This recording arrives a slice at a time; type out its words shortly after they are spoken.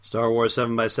Star Wars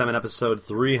 7x7 episode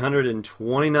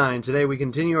 329. Today we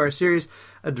continue our series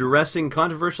addressing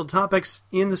controversial topics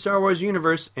in the Star Wars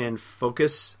universe and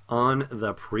focus on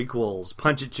the prequels.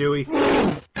 Punch it, Chewie.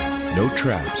 No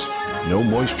traps, no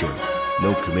moisture,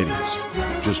 no committees.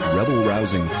 Just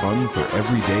rebel-rousing fun for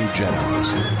everyday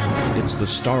Jedis. It's the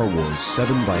Star Wars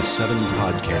 7x7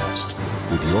 podcast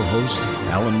with your host,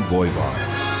 Alan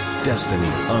Voivod. Destiny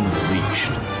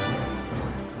Unleashed.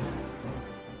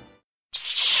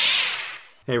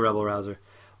 Hey, Rebel Rouser.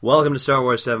 Welcome to Star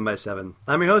Wars 7x7.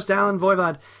 I'm your host, Alan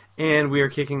Voivod, and we are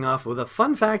kicking off with a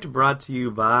fun fact brought to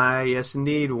you by, yes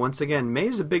indeed, once again, May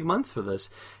is a big month for this.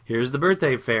 Here's the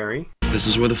birthday fairy. This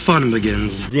is where the fun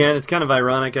begins. Yeah, it's kind of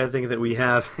ironic, I think, that we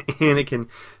have Anakin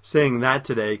saying that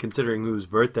today, considering whose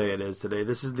birthday it is today.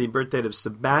 This is the birthday of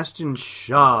Sebastian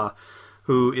Shaw,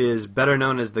 who is better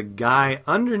known as the guy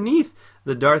underneath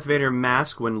the Darth Vader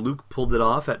mask when Luke pulled it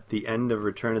off at the end of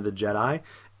Return of the Jedi,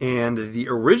 and the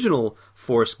original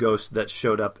Force ghost that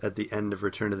showed up at the end of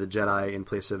Return of the Jedi in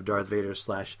place of Darth Vader /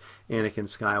 Anakin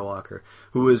Skywalker,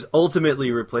 who was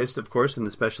ultimately replaced, of course, in the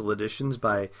special editions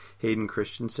by Hayden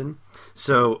Christensen.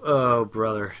 So, oh,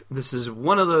 brother, this is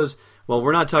one of those... Well,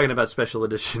 we're not talking about special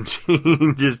edition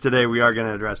changes today. We are going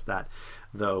to address that,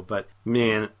 though. But,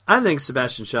 man, I think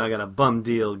Sebastian Shaw got a bum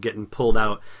deal getting pulled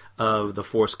out of the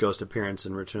Force ghost appearance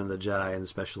in Return of the Jedi in the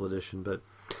special edition. But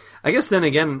I guess then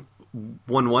again...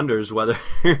 one wonders whether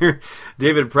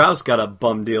David Prowse got a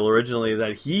bum deal originally,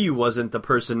 that he wasn't the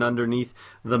person underneath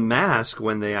the mask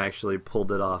when they actually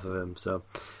pulled it off of him. So,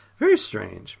 very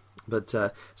strange. But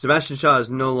Sebastian Shaw is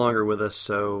no longer with us,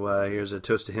 so here's a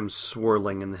toast to him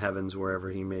swirling in the heavens wherever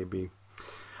he may be.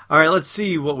 All right, let's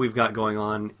see what we've got going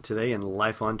on today in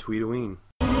Life on Tweetoween.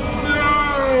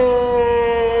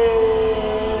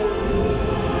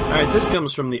 Alright, this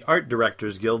comes from the Art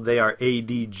Directors Guild. They are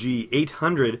ADG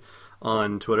 800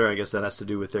 on Twitter. I guess that has to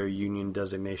do with their union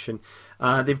designation.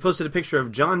 They've posted a picture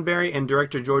of John Barry and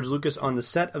director George Lucas on the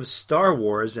set of Star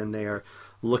Wars, and they are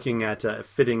looking at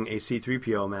fitting a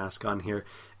C-3PO mask on here.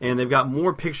 And they've got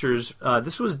more pictures.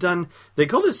 This was done... They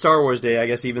called it Star Wars Day, I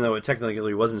guess, even though it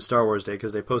technically wasn't Star Wars Day,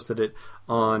 because they posted it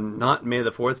on not May the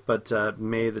 4th, but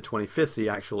May the 25th, the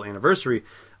actual anniversary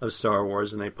of Star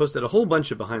Wars. And they posted a whole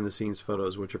bunch of behind-the-scenes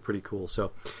photos, which are pretty cool.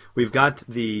 So we've got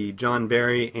the John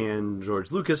Barry and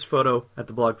George Lucas photo at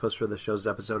the blog post for the show's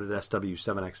episode at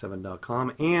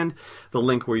sw7x7.com, and the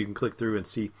link where you can click through and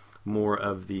see more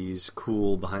of these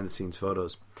cool behind-the-scenes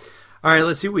photos. All right,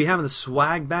 let's see what we have in the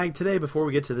swag bag today before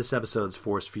we get to this episode's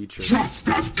Force feature. Just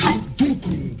as Count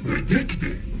Dooku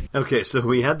predicted. Okay, so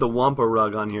we had the Wampa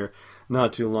rug on here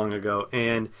not too long ago,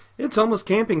 and it's almost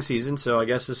camping season, so I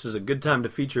guess this is a good time to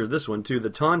feature this one too,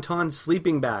 the Tauntaun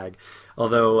sleeping bag.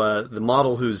 Although the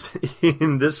model who's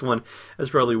in this one is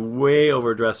probably way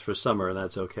overdressed for summer, and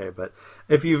that's okay. But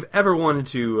if you've ever wanted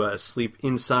to sleep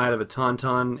inside of a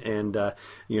Tauntaun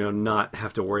and not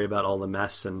have to worry about all the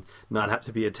mess and not have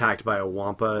to be attacked by a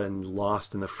Wampa and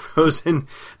lost in the frozen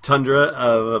tundra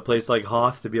of a place like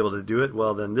Hoth to be able to do it,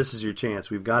 well, then this is your chance.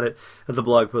 We've got it at the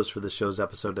blog post for this show's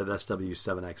episode at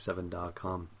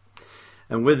sw7x7.com.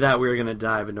 And with that, we're going to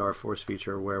dive into our Force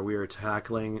feature, where we are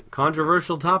tackling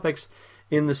controversial topics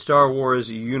in the Star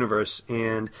Wars universe.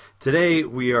 And today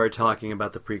we are talking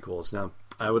about the prequels. Now,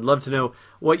 I would love to know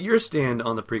what your stand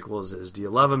on the prequels is. Do you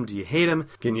love them? Do you hate them?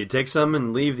 Can you take some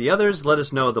and leave the others? Let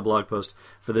us know at the blog post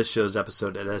for this show's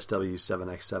episode at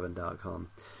sw7x7.com.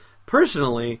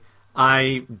 Personally,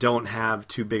 I don't have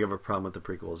too big of a problem with the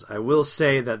prequels. I will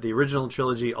say that the original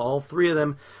trilogy, all three of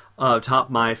them, top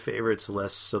my favorites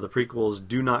list, so the prequels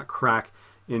do not crack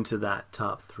into that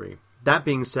top three. That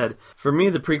being said, for me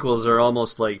the prequels are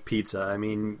almost like pizza. I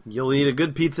mean, you'll eat a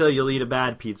good pizza, you'll eat a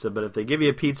bad pizza, but if they give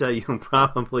you a pizza, you'll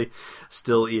probably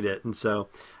still eat it. And so,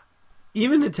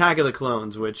 even Attack of the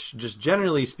Clones, which just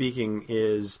generally speaking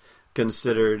is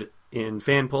considered in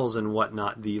fan polls and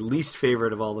whatnot the least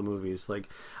favorite of all the movies,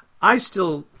 I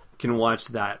still can watch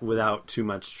that without too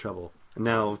much trouble.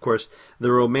 Now, of course,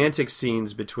 the romantic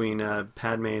scenes between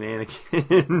Padme and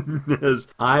Anakin, as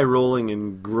eye-rolling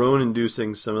and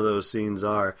groan-inducing some of those scenes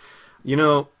are,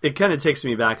 it kind of takes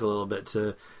me back a little bit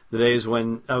to the days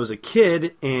when I was a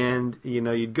kid and,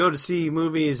 you'd go to see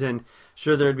movies and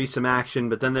sure there'd be some action,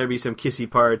 but then there'd be some kissy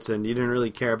parts and you didn't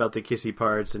really care about the kissy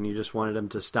parts and you just wanted them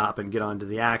to stop and get on to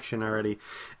the action already.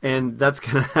 And that's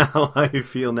kind of how I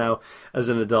feel now as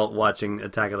an adult watching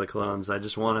Attack of the Clones. I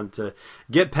just want them to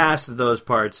get past those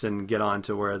parts and get on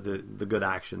to where the good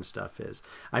action stuff is.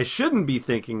 I shouldn't be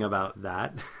thinking about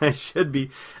that. I should be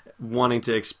wanting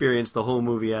to experience the whole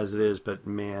movie as it is, but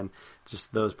man,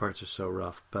 just those parts are so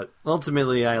rough. But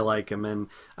ultimately, I like them, and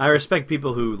I respect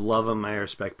people who love them. I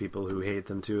respect people who hate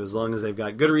them too, as long as they've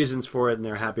got good reasons for it and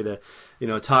they're happy to,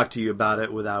 talk to you about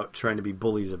it without trying to be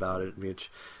bullies about it,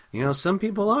 which, some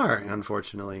people are,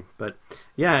 unfortunately. But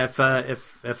yeah, if I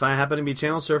happen to be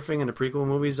channel surfing and a prequel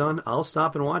movie's on, I'll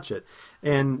stop and watch it.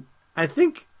 And I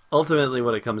think ultimately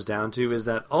what it comes down to is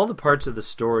that all the parts of the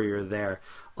story are there.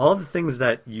 All the things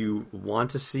that you want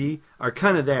to see are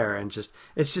kind of there, and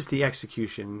it's just the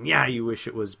execution. Yeah, you wish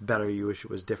it was better, you wish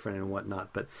it was different and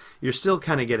whatnot, but you're still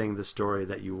kind of getting the story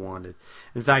that you wanted.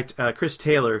 In fact, Chris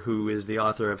Taylor, who is the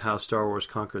author of How Star Wars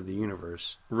Conquered the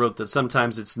Universe, wrote that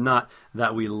sometimes it's not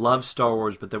that we love Star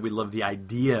Wars, but that we love the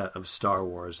idea of Star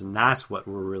Wars, and that's what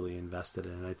we're really invested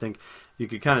in. And I think you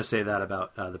could kind of say that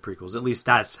about the prequels. At least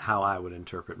that's how I would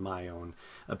interpret my own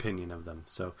opinion of them.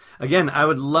 So, again, I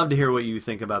would love to hear what you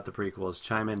think about the prequels.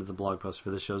 Chime into the blog post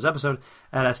for this show's episode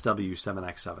at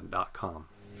sw7x7.com.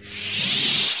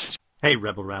 Hey,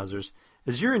 Rebel Rousers.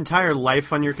 Is your entire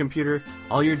life on your computer?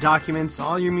 All your documents,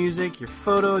 all your music, your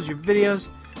photos, your videos?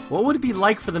 What would it be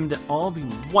like for them to all be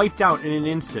wiped out in an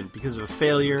instant because of a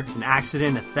failure, an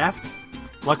accident, a theft?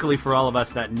 Luckily for all of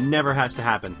us, that never has to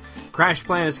happen.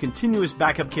 CrashPlan has continuous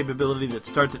backup capability that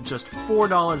starts at just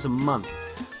 $4 a month.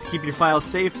 To keep your files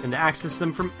safe and to access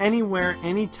them from anywhere,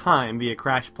 anytime via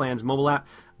CrashPlan's mobile app,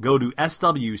 go to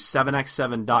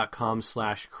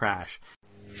sw7x7.com/crash.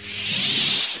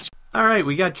 All right,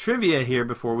 we got trivia here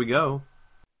before we go.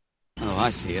 Oh, I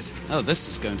see it. Oh, this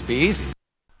is going to be easy.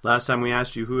 Last time we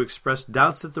asked you who expressed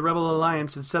doubts that the Rebel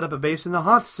Alliance had set up a base in the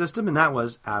Hoth system, and that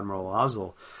was Admiral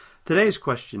Ozzel. Today's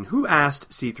question, who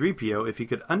asked C-3PO if he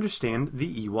could understand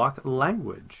the Ewok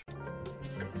language?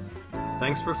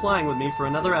 Thanks for flying with me for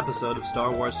another episode of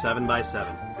Star Wars 7x7.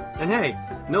 And hey,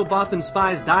 no Bothan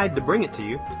spies died to bring it to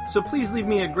you, so please leave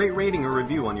me a great rating or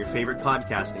review on your favorite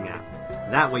podcasting app.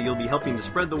 That way you'll be helping to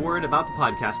spread the word about the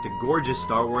podcast to gorgeous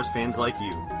Star Wars fans like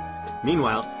you.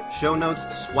 Meanwhile, show notes,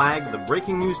 swag, the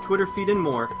breaking news Twitter feed, and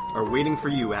more are waiting for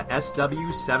you at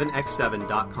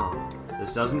sw7x7.com.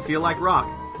 This doesn't feel like rock.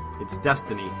 It's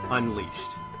Destiny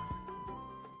Unleashed.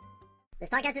 This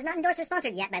podcast is not endorsed or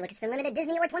sponsored yet by Lucasfilm Limited,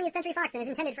 Disney, or 20th Century Fox and is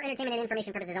intended for entertainment and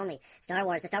information purposes only. Star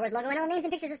Wars, the Star Wars logo, and all names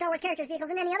and pictures of Star Wars characters, vehicles,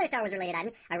 and any other Star Wars-related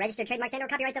items are registered trademarks and/or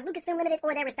copyrights of Lucasfilm Limited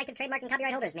or their respective trademark and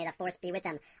copyright holders. May the Force be with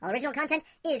them. All original content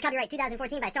is copyright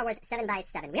 2014 by Star Wars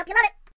 7x7. We hope you love it!